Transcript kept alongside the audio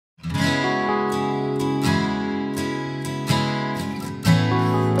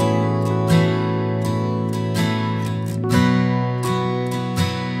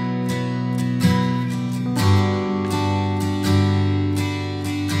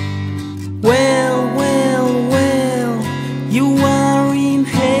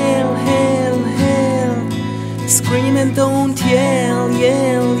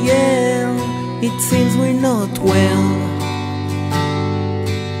seems we're not well.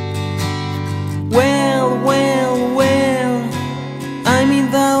 Well, I mean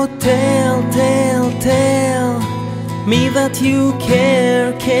thou tell me that you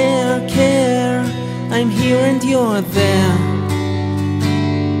care. I'm here and you're there.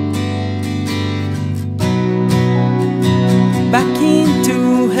 Back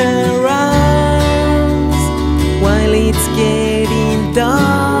into her arms while it's getting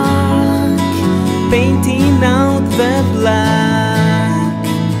dark, painting out the black,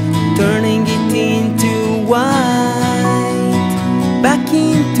 turning it into white. Back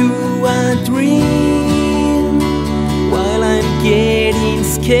into a dream while I'm getting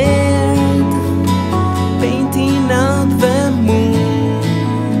scared, painting out the moon,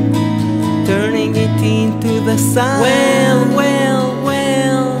 turning it into the sun. Well,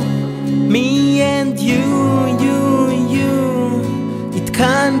 me and you, it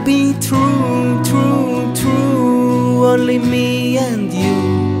can't be true, only me and you.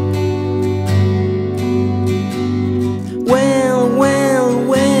 Well,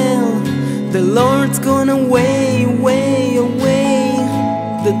 the Lord's gone away.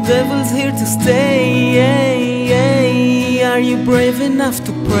 The devil's here to stay. Are you brave enough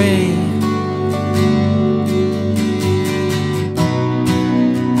to pray?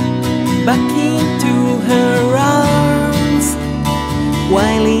 Back into her arms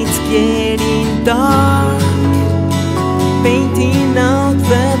while it's getting dark, painting out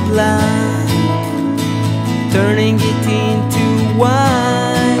the black, turning it into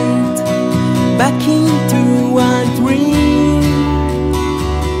white. Back into a dream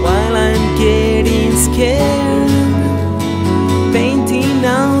while I'm getting scared, painting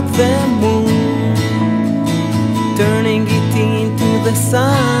out the moon, turning it into the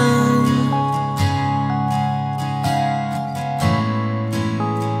sun.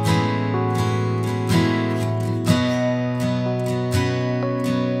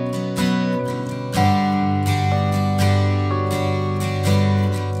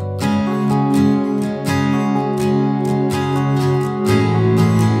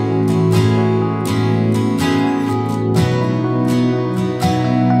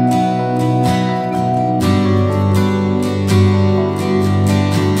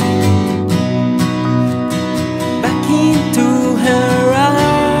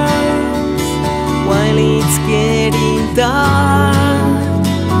 Getting dark,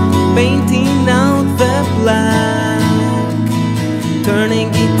 painting out the black, turning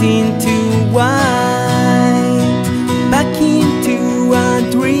it into white. Back into a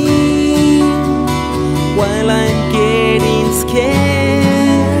dream while I'm getting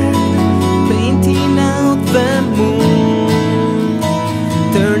scared, painting out the moon,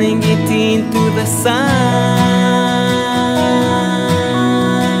 turning it into the sun.